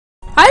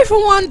Hi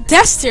everyone,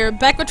 Dest here,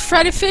 back with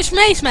Freddi Fish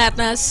Maze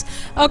Madness.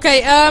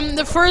 Okay,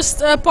 the first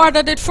part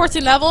I did 40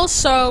 levels,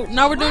 so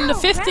now we're doing the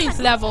 15th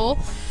level.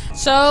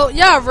 So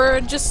yeah, we're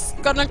just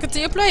gonna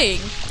continue playing.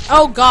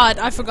 Oh god,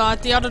 I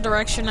forgot the other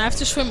direction. I have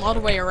to swim all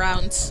the way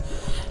around.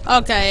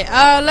 Okay,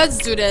 let's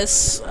do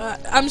this.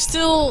 I'm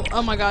still,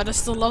 oh my god, I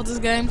still love this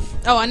game.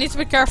 Oh, I need to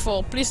be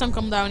careful. Please don't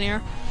come down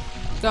here.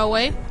 Go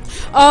away.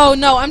 Oh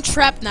no, I'm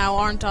trapped now,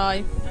 aren't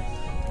I?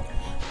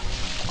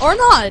 Or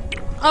not.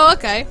 Oh,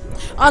 okay.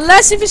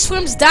 Unless if he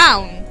swims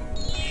down.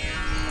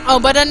 Oh,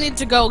 but I need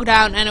to go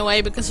down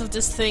anyway because of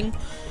this thing.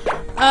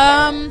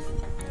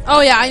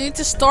 Oh yeah, I need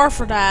to store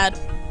for that.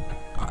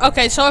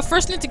 Okay, so I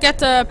first need to get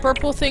the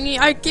purple thingy.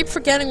 I keep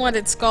forgetting what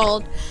it's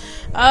called.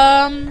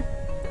 Yeah,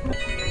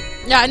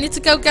 I need to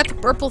go get the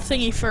purple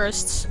thingy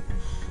first.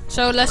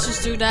 So let's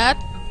just do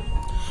that.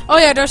 Oh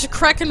yeah, there's a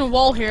crack in the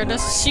wall here.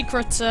 There's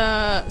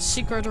a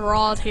secret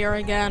rod here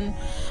again.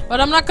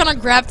 But I'm not gonna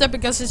grab that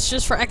because it's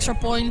just for extra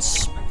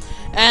points.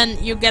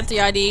 And you get the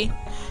ID.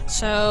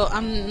 So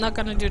I'm not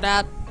gonna do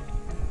that.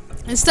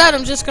 Instead,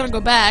 I'm just gonna go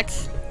back.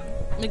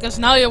 Because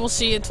now you will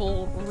see it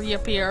will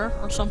reappear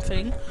or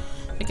something.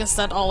 Because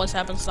that always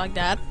happens like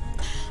that.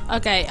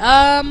 Okay,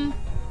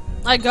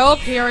 I go up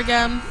here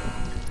again.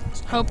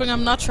 Hoping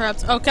I'm not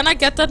trapped. Oh, can I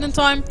get that in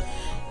time?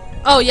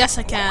 Oh, yes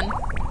I can.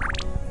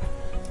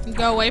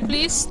 Go away,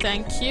 please.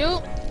 Thank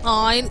you.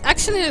 Oh, he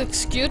actually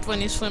looks cute when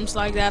he swims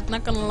like that,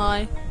 not gonna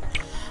lie.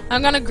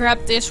 I'm gonna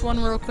grab this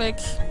one real quick.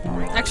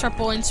 Extra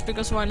points,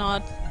 because why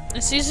not?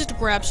 It's easy to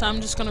grab, so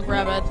I'm just gonna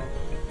grab it.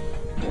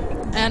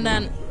 And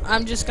then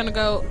I'm just gonna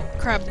go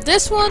grab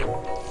this one.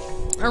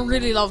 I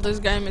really love this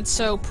game. It's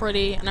so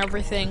pretty and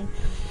everything.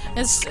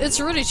 It's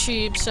really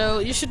cheap, so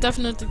you should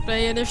definitely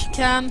play it if you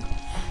can.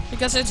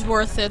 Because it's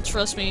worth it,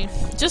 trust me.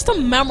 Just the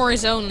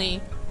memories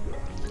only.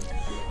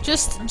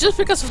 Just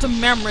because of the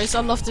memories, I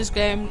love this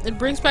game. It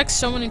brings back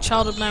so many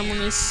childhood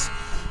memories.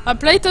 I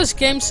played those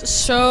games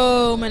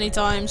so many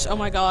times. Oh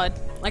my god,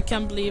 I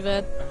can't believe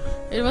it.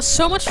 It was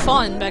so much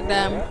fun back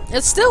then.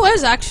 It still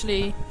is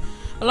actually.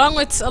 Along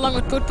with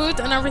Poot Poot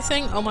and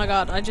everything. Oh my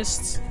god, I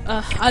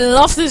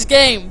love this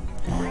game.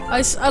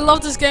 I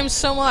love this game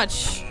so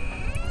much.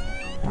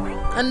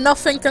 And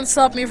nothing can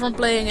stop me from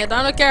playing it.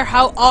 I don't care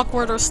how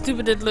awkward or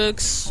stupid it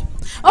looks.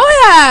 Oh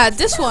yeah,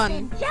 this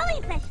one.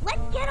 Jellyfish,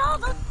 let's get all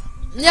the.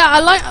 Yeah, I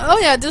like. Oh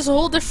yeah, this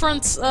whole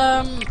different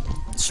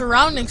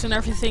surroundings and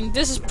everything.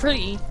 This is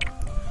pretty.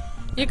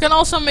 You can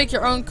also make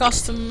your own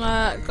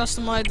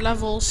customized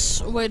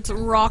levels with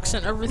rocks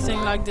and everything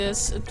like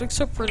this. It looks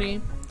so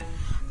pretty.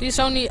 These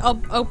only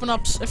open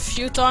up a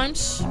few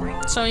times,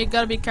 so you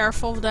gotta be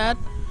careful of that.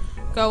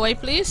 Go away,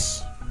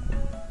 please.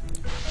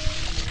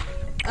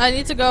 I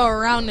need to go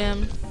around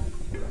him.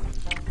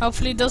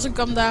 Hopefully he doesn't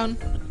come down.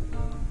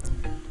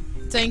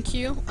 Thank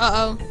you.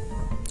 Uh-oh.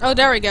 Oh,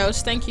 there he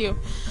goes. Thank you.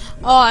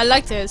 Oh, I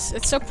like this.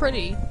 It's so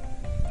pretty.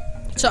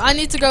 So I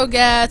need to go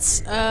get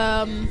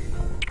the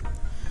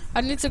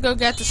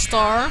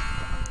star.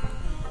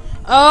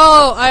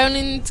 Oh, I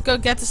only need to go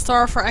get the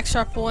star for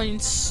extra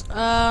points.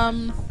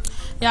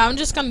 Yeah, I'm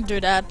just gonna do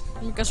that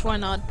because why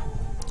not?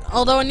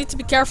 Although I need to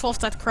be careful of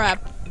that crab.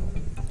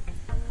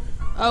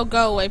 Oh,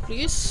 go away,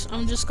 please.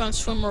 I'm just gonna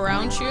swim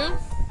around you.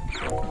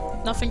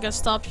 Nothing can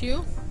stop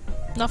you.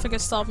 Nothing can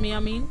stop me, I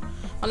mean.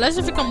 Unless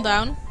if you come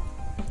down.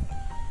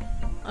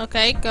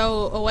 Okay,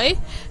 go away.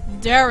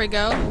 There we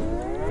go.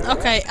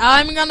 Okay,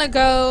 I'm gonna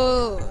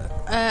go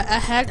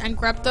ahead and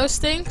grab those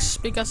things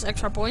because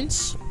extra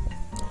points.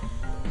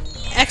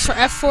 Extra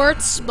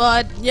efforts,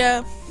 but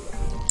yeah.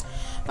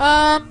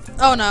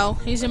 Oh no,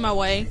 he's in my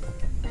way.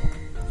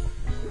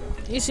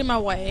 He's in my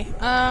way.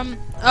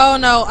 Oh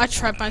no, I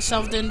trapped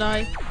myself, didn't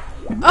I?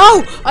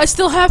 Oh, I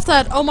still have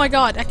that. Oh my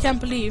god, I can't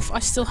believe I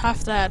still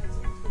have that.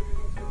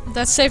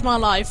 That saved my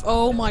life.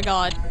 Oh my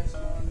god.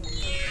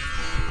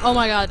 Oh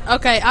my god.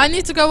 Okay, I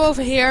need to go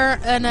over here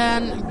and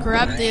then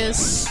grab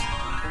this.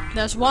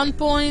 There's 1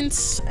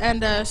 point,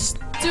 and there's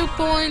 2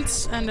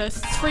 points, and there's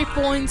 3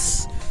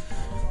 points.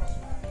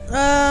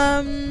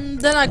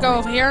 Then I go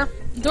over here.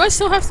 Do I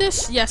still have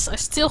this? Yes, I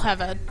still have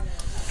it.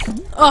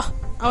 Oh,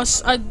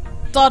 I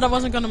thought I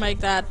wasn't gonna make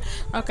that.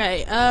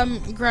 Okay,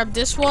 grab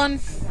this one.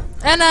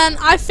 And then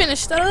I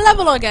finished the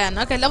level again.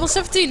 Okay, level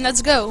 17,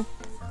 let's go.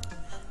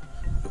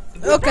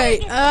 Okay,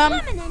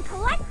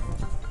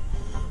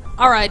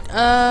 alright,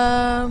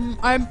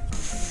 I'm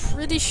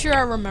pretty sure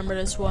I remember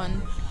this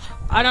one.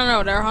 I don't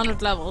know, there are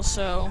 100 levels,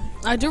 so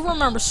I do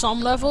remember some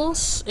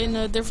levels in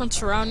different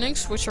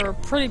surroundings, which are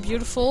pretty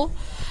beautiful.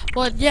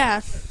 But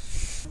yeah.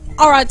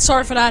 Alright,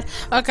 sorry for that.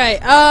 Okay,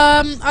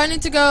 I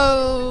need to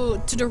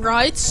go to the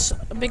right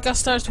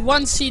because there's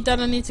one seed that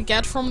I need to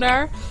get from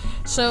there.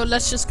 So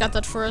let's just get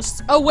that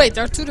first. Oh wait,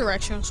 there are 2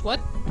 directions. What?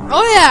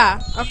 Oh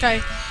yeah.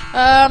 Okay.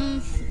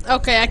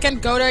 Okay, I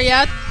can't go there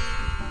yet.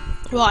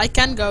 Well, I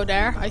can go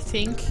there, I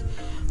think.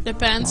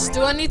 Depends.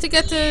 Do I need to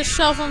get the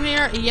shell from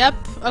here? Yep.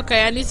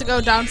 Okay, I need to go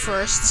down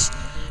first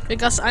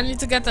because I need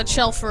to get that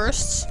shell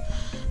first.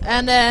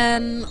 And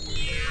then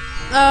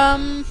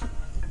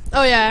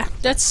oh yeah,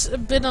 that's a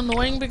bit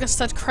annoying because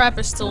that crab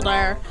is still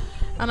there.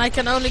 And I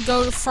can only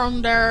go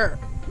from there.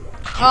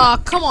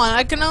 Ah, come on,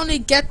 I can only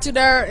get to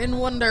there in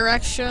one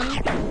direction.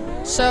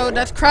 So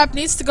that crab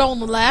needs to go on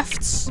the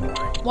left.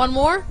 One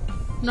more?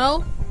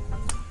 No?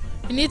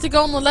 You need to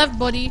go on the left,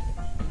 buddy.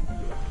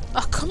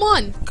 Oh, come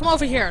on, come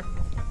over here.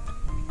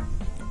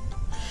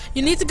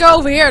 You need to go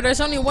over here.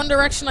 There's only one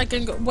direction I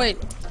can go. Wait.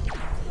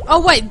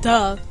 Oh, wait,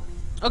 duh.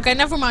 Okay,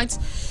 never mind.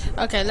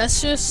 Okay,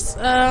 let's just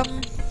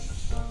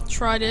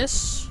try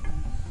this.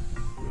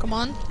 Come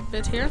on, a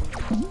bit here.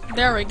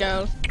 There we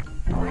go.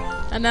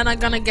 And then I'm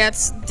gonna get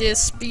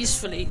this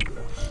peacefully.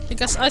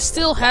 Because I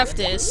still have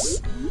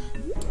this.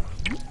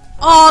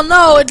 Oh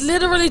no, it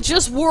literally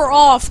just wore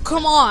off.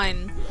 Come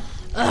on.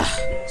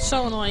 Ugh,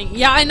 so annoying.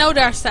 Yeah, I know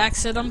there's the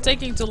exit. I'm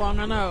taking too long,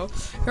 I know.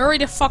 Hurry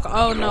the fuck.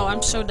 Oh no,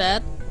 I'm so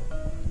dead.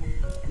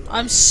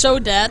 I'm so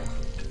dead.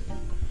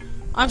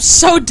 I'm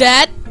so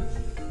dead.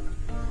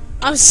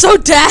 I'm so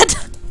dead.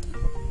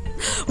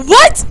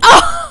 What?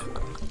 Oh!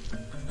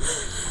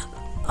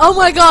 Oh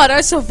my god,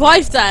 I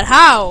survived that.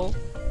 How?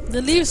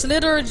 The leaves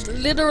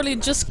literally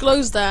just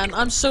closed then.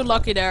 I'm so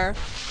lucky there.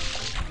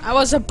 I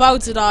was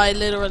about to die,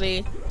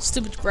 literally.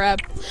 Stupid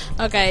crap.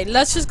 Okay,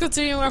 let's just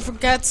continue and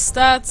forget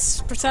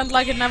that. Pretend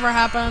like it never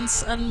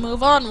happens and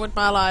move on with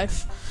my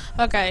life.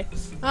 Okay.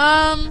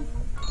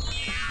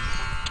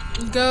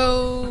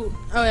 Go.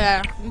 Oh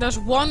yeah, there's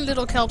one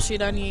little kelp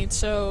seed I need.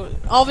 So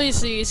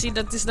obviously you see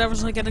that these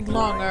levels are getting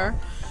longer.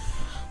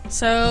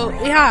 So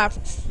yeah,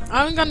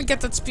 I'm gonna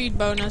get that speed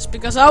bonus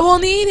because I will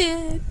need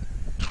it.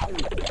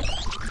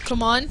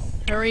 Come on,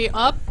 hurry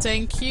up,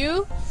 thank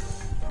you.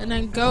 And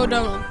then go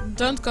down.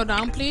 Don't go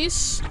down,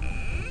 please.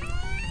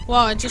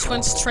 Wow, I just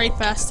went straight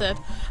past it.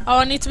 Oh,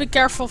 I need to be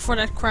careful for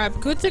that crab.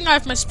 Good thing I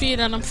have my speed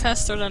and I'm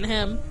faster than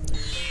him.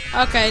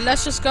 Okay,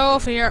 let's just go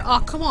over here.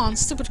 Oh, come on,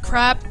 stupid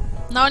crab.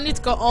 Now I need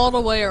to go all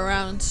the way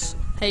around.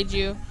 Hate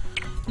you.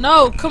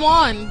 No, come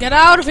on. Get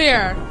out of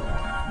here.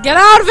 Get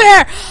out of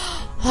here.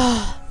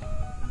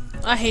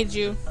 I hate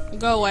you.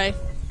 Go away.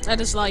 I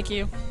dislike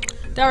you.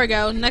 There we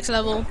go. Next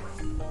level.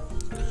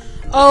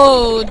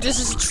 Oh, this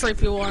is a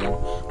trippy one.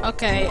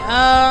 Okay,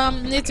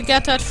 need to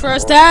get that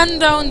first. Then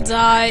don't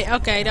die.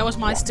 Okay, that was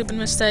my stupid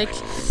mistake.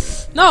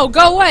 No,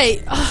 go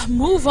away.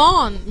 Move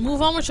on.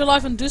 Move on with your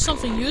life and do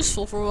something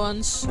useful for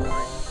once.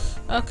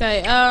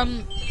 Okay,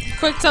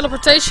 quick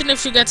teleportation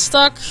if you get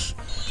stuck.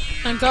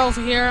 And go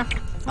over here.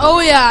 Oh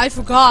yeah, I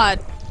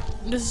forgot.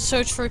 This is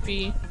so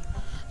trippy.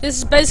 This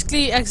is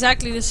basically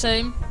exactly the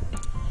same.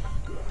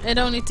 It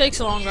only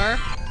takes longer.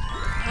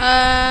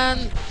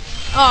 And...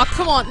 oh,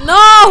 come on.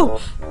 No!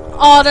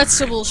 Oh, that's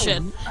so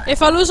bullshit.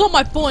 If I lose all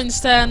my points,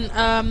 then,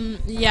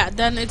 yeah,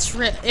 then it's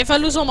ripped. If I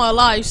lose all my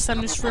lives,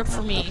 then it's ripped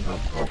for me.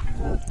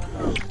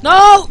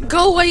 No!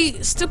 Go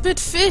away, stupid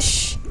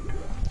fish!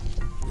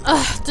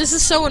 Ugh, this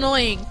is so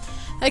annoying.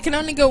 I can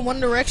only go one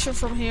direction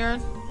from here.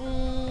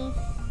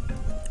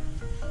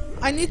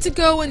 I need to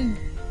go in...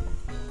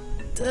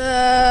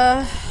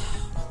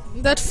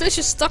 that fish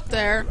is stuck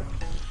there.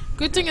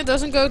 Good thing it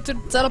doesn't go to the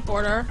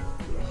teleporter.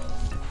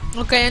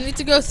 Okay, I need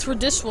to go through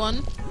this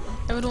one.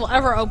 If it will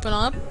ever open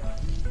up.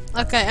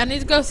 Okay, I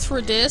need to go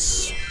through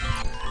this.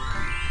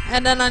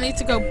 And then I need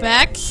to go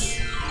back.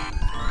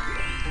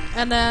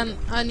 And then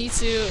I need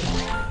to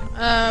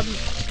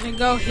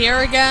go here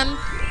again.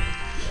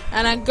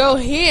 And then go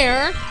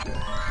here.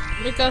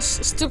 Because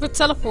stupid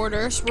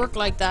teleporters work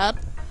like that.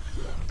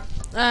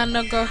 And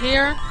I'll go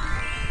here.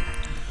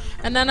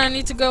 And then I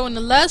need to go in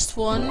the last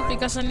one.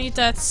 Because I need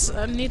that.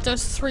 I need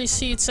those 3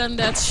 seeds and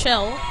that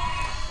shell.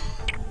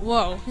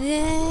 Whoa.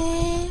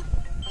 Then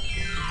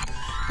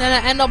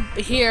I end up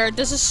here.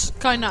 This is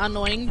kind of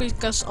annoying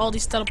because all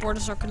these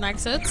teleporters are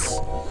connected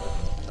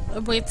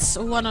with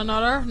one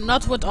another.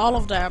 Not with all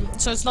of them.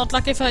 So it's not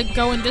like if I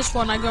go in this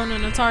one, I go in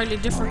an entirely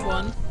different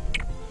one.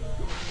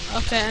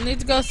 Okay, I need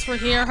to go through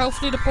here.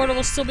 Hopefully the portal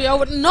will still be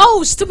open.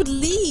 No! Stupid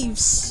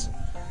leaves!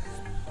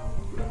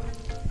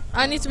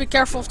 I need to be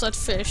careful of that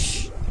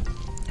fish.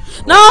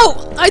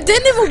 No! I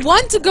didn't even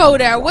want to go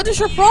there. What is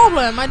your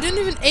problem? I didn't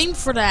even aim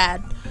for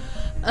that.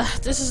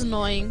 This is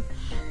annoying.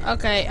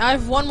 Okay, I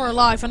have one more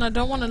life and I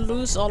don't want to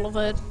lose all of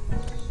it.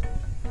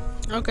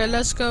 Okay,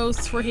 let's go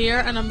through here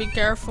and then be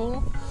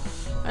careful.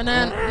 And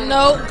then,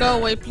 no, go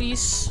away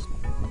please.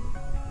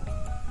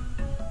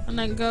 And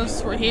then go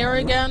through here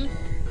again.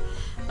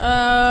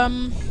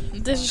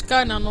 This is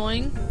kinda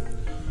annoying.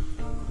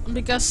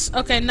 Because,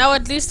 okay, now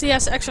at least he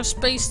has extra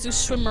space to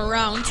swim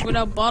around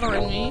without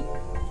bothering me.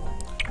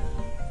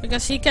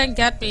 Because he can't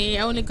get me, he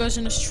only goes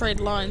in a straight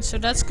line. So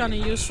that's kinda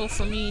useful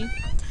for me.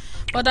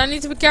 But I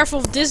need to be careful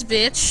of this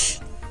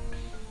bitch.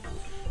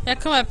 Yeah,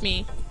 come at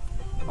me.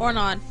 Or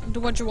not. Do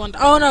what you want.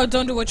 Oh no,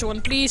 don't do what you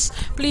want. Please,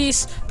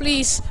 please,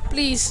 please,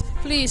 please,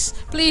 please,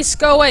 please,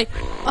 go away.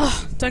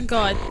 Oh, thank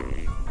God.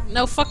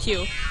 No, fuck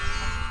you.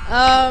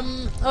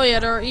 Oh yeah,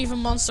 there are even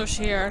monsters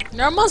here.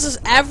 There are monsters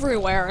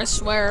everywhere, I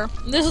swear.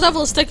 This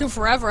level is taking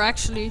forever,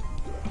 actually.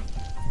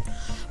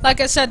 Like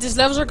I said, these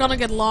levels are gonna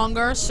get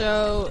longer,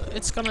 so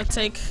it's gonna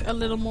take a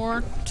little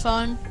more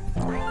time.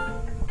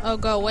 Oh,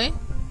 go away.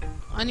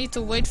 I need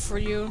to wait for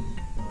you.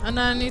 And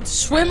then I need to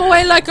swim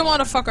away like a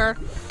motherfucker.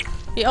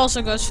 He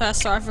also goes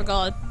faster, I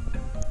forgot.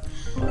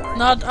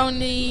 Not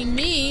only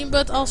me,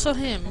 but also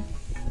him.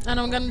 And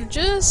I'm gonna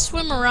just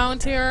swim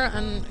around here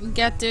and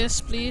get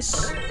this,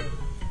 please.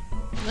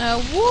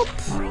 Whoop!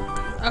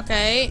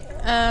 Okay,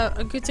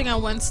 a good thing I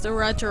went the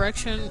right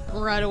direction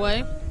right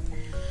away.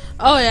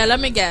 Oh yeah, let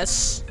me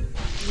guess.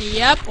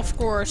 Yep, of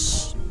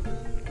course.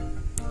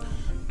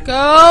 Go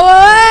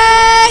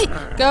away!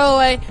 Go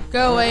away,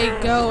 go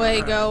away, go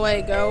away, go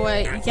away, go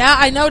away. Yeah,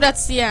 I know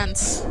that's the end.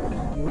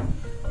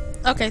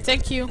 Okay,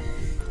 thank you.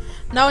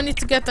 Now I need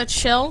to get that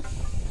shell.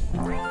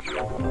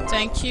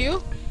 Thank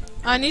you.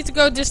 I need to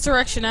go this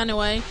direction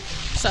anyway.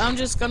 So I'm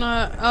just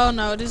gonna... Oh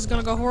no, this is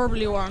gonna go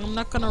horribly wrong. I'm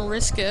not gonna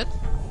risk it.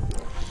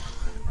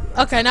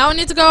 Okay, now I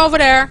need to go over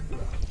there.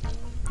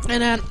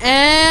 And then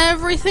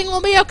everything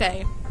will be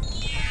okay.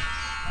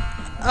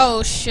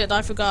 Oh shit,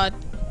 I forgot.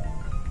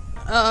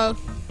 Uh-oh.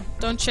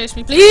 Don't chase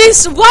me,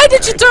 please! Why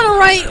did you turn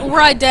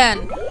right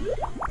then?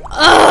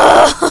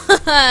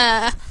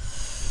 Ugh.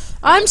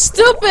 I'm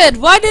stupid!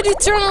 Why did he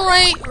turn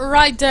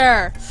right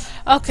there?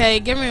 Okay,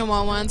 give me a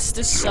moment.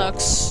 This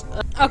sucks.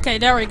 Okay,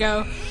 there we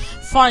go.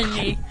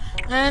 Finally.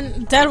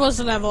 And that was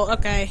the level.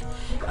 Okay.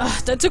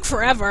 That took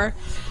forever.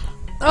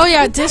 Oh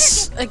yeah,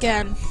 this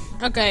again.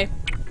 Okay.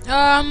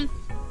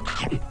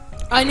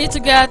 I need to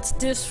get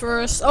this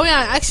first. Oh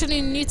yeah, I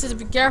actually need to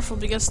be careful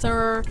because there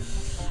are...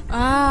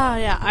 Ah,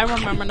 yeah, I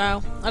remember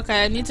now.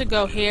 Okay, I need to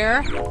go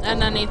here.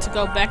 And I need to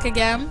go back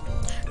again.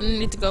 And I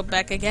need to go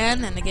back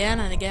again and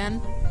again and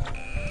again.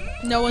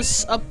 No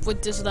one's up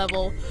with this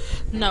level.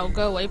 No,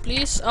 go away,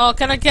 please. Oh,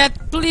 can I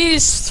get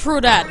please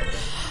through that?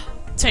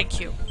 Thank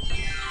you.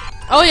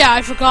 Oh yeah,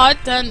 I forgot.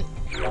 Then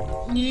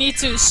you need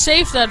to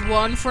save that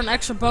one for an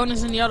extra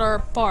bonus in the other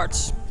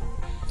parts.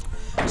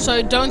 So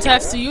you don't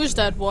have to use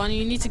that one.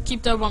 You need to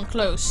keep that one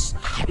close.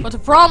 But the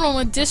problem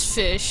with this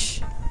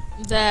fish,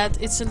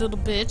 that it's a little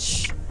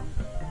bitch.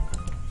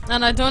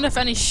 And I don't have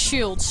any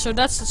shields. So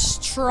that's the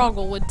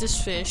struggle with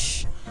this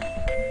fish.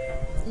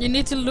 You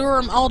need to lure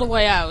him all the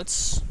way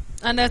out.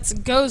 And that's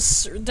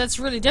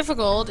really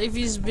difficult if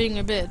he's being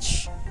a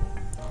bitch.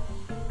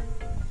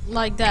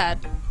 Like that.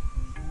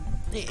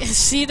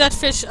 See that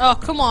fish? Oh,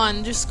 come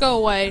on, just go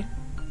away.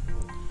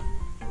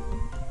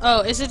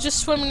 Oh, is it just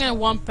swimming in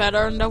one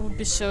pattern? That would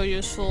be so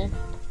useful.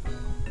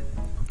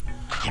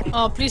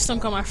 Oh, please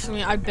don't come after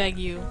me, I beg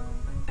you.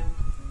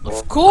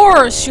 Of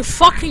course, you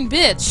fucking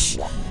bitch.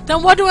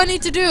 Then what do I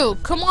need to do?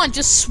 Come on,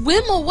 just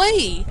swim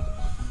away.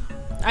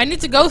 I need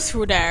to go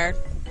through there.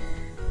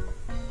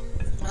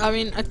 I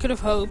mean, I could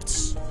have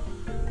hoped.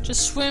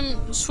 Just swim.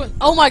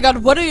 Oh my god,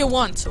 what do you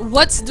want?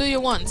 What do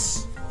you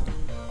want?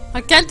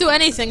 I can't do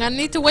anything. I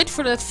need to wait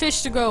for that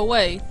fish to go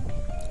away.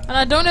 And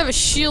I don't have a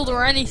shield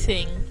or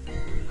anything.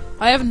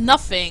 I have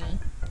nothing.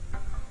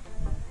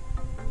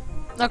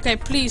 Okay,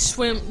 please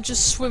swim.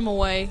 Just swim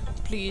away.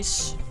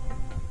 Please.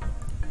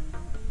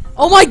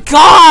 Oh my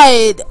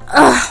god!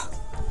 Ugh.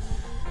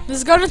 This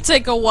is gonna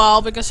take a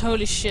while because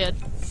holy shit.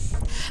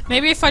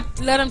 Maybe if I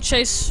let him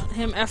chase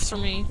him after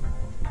me.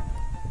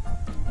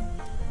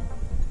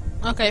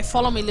 Okay,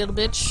 follow me, little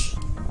bitch.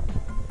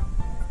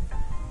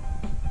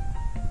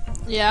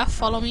 Yeah,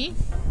 follow me.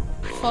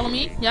 Follow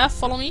me. Yeah,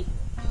 follow me.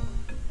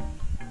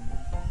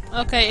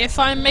 Okay, if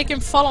I make him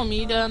follow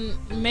me, then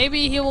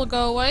maybe he will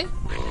go away.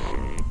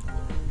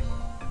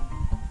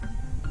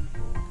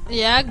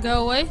 Yeah,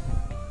 go away.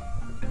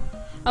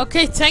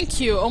 Okay,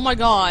 thank you. Oh my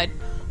god.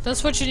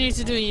 That's what you need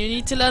to do. You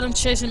need to let him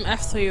chase him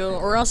after you,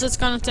 or else it's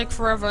gonna take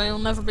forever and you'll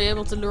never be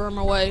able to lure him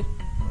away.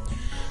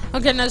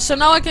 Okay, so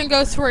now I can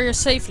go through here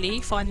safely,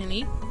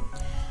 finally.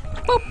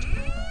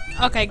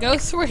 Boop. Okay, go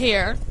through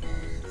here.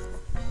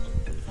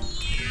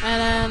 And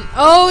then,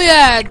 oh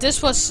yeah,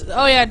 this was,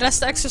 oh yeah, that's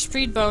the extra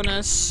speed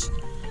bonus.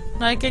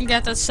 Now I can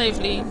get that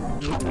safely.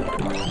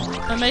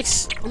 That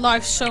makes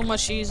life so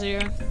much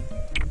easier.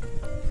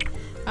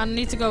 I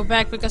need to go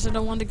back because I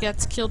don't want to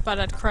get killed by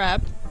that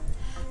crab.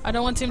 I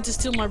don't want him to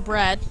steal my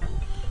bread.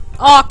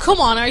 Oh,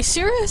 come on, are you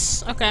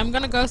serious? Okay, I'm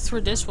gonna go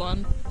through this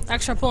one.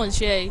 Extra points,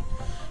 yay.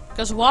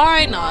 Because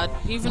why not?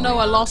 Even though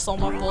I lost all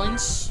my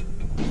points.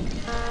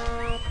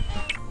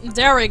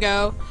 There we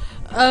go.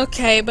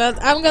 Okay, but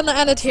I'm gonna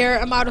end it here.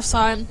 I'm out of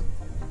time.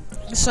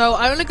 So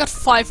I only got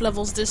 5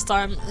 levels this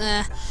time.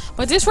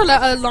 But these were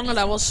longer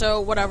levels,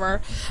 so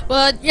whatever.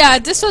 But yeah,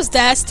 this was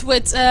Dast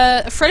with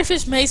Freddi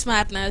Fish Maze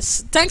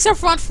Madness. Thanks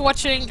everyone for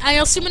watching, and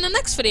I'll see you in the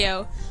next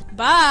video.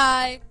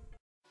 Bye!